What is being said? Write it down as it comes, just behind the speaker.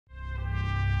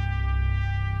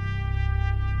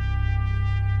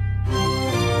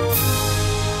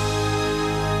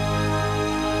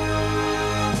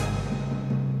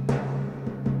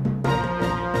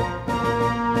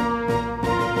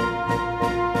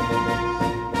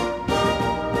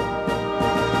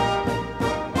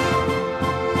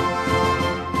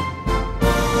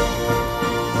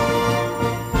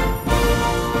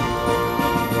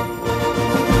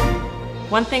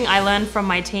One thing I learned from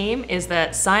my team is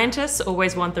that scientists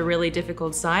always want the really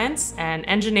difficult science, and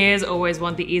engineers always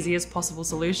want the easiest possible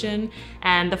solution,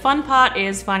 and the fun part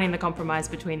is finding the compromise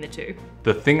between the two.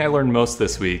 The thing I learned most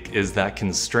this week is that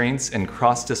constraints and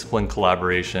cross-discipline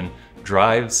collaboration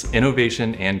drives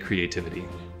innovation and creativity.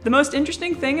 The most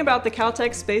interesting thing about the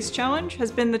Caltech Space Challenge has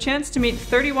been the chance to meet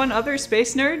 31 other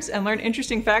space nerds and learn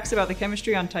interesting facts about the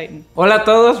chemistry on Titan. Hola a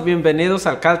todos, bienvenidos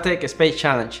al Caltech Space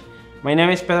Challenge. My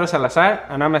name is Pedro Salazar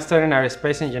and I'm studying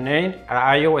aerospace engineering at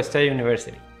Iowa State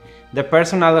University. The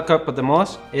person I look up to the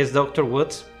most is Dr.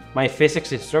 Woods, my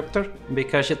physics instructor,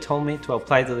 because she told me to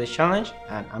apply to this challenge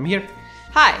and I'm here.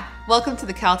 Hi, welcome to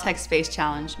the Caltech Space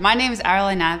Challenge. My name is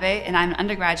Arla Nave and I'm an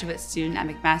undergraduate student at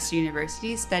McMaster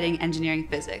University studying engineering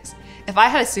physics. If I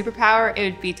had a superpower,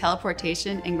 it would be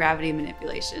teleportation and gravity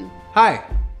manipulation. Hi,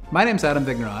 my name's Adam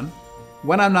Vigneron.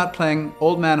 When I'm not playing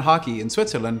old man hockey in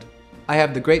Switzerland, I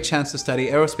have the great chance to study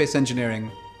aerospace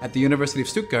engineering at the University of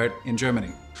Stuttgart in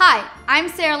Germany. Hi, I'm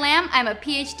Sarah Lamb. I'm a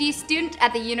PhD student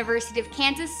at the University of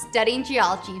Kansas studying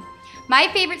geology. My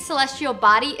favorite celestial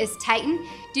body is Titan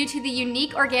due to the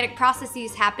unique organic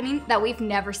processes happening that we've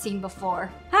never seen before.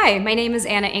 Hi, my name is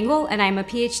Anna Engel and I'm a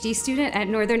PhD student at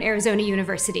Northern Arizona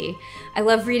University. I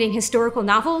love reading historical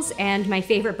novels and my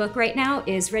favorite book right now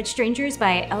is Red Strangers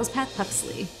by Elspeth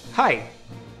Huxley. Hi,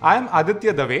 I am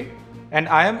Aditya Dave and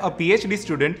I am a PhD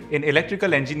student in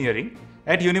electrical engineering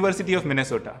at University of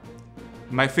Minnesota.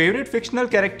 My favorite fictional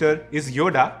character is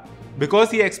Yoda because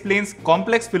he explains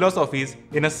complex philosophies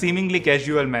in a seemingly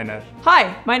casual manner.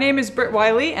 Hi, my name is Britt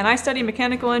Wiley and I study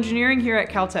mechanical engineering here at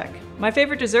Caltech. My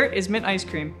favorite dessert is mint ice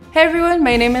cream. Hey everyone,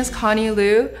 my name is Connie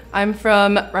Liu. I'm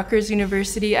from Rutgers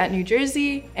University at New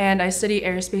Jersey and I study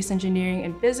aerospace engineering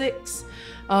and physics.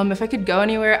 If I could go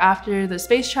anywhere after the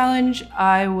space challenge,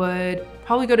 I would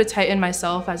probably go to Titan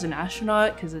myself as an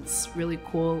astronaut because it's really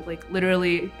cool, like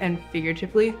literally and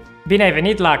figuratively. Bine ai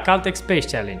venit la Caltech Space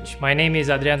Challenge. My name is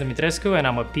Adrian Dumitrescu and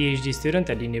I'm a PhD student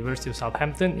at the University of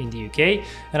Southampton in the UK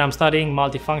and I'm studying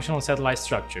multifunctional satellite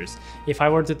structures. If I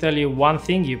were to tell you one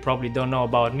thing you probably don't know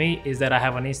about me is that I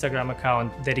have an Instagram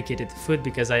account dedicated to food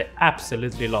because I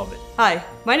absolutely love it. Hi,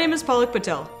 my name is Palak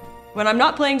Patel. When I'm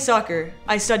not playing soccer,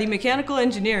 I study mechanical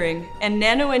engineering and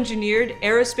nano-engineered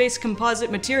aerospace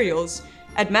composite materials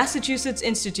at Massachusetts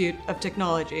Institute of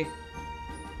Technology.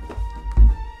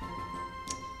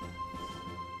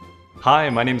 Hi,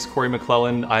 my name is Corey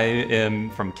McClellan. I am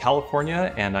from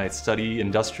California and I study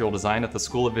industrial design at the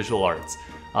School of Visual Arts.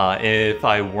 If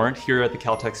I weren't here at the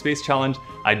Caltech Space Challenge,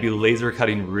 I'd be laser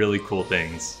cutting really cool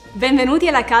things. Benvenuti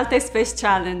alla Caltech Space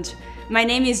Challenge. My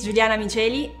name is Giuliana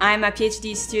Miceli. I'm a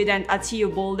PhD student at CU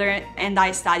Boulder and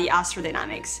I study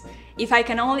astrodynamics. If I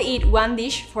can only eat one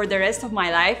dish for the rest of my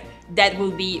life, that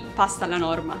will be pasta alla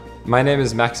norma. My name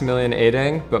is Maximilian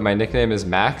Adang, but my nickname is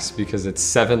Max because it's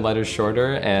 7 letters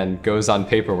shorter and goes on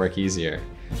paperwork easier.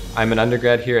 I'm an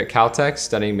undergrad here at Caltech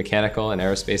studying mechanical and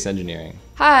aerospace engineering.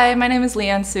 Hi, my name is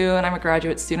Leanne Su and I'm a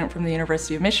graduate student from the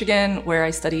University of Michigan where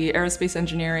I study aerospace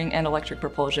engineering and electric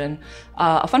propulsion.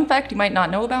 A fun fact you might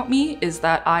not know about me is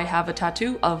that I have a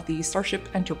tattoo of the Starship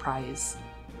Enterprise.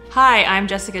 Hi, I'm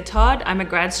Jessica Todd. I'm a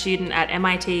grad student at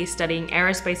MIT studying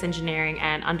aerospace engineering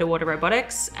and underwater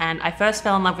robotics, and I first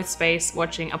fell in love with space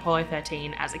watching Apollo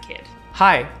 13 as a kid.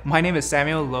 Hi, my name is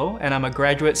Samuel Lowe and I'm a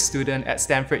graduate student at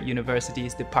Stanford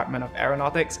University's Department of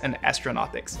Aeronautics and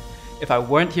Astronautics. If I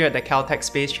weren't here at the Caltech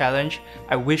Space Challenge,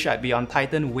 I wish I'd be on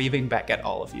Titan waving back at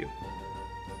all of you.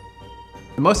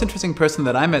 The most interesting person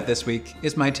that I met this week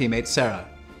is my teammate Sarah.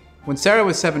 When Sarah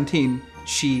was 17,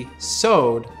 she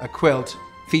sewed a quilt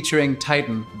featuring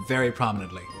Titan very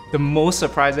prominently. The most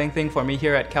surprising thing for me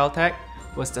here at Caltech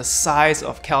was the size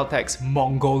of Caltech's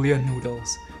Mongolian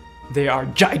noodles. They are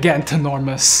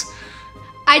gigantinormous.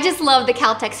 I just love the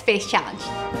Caltech Space Challenge.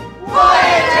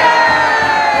 Voyager!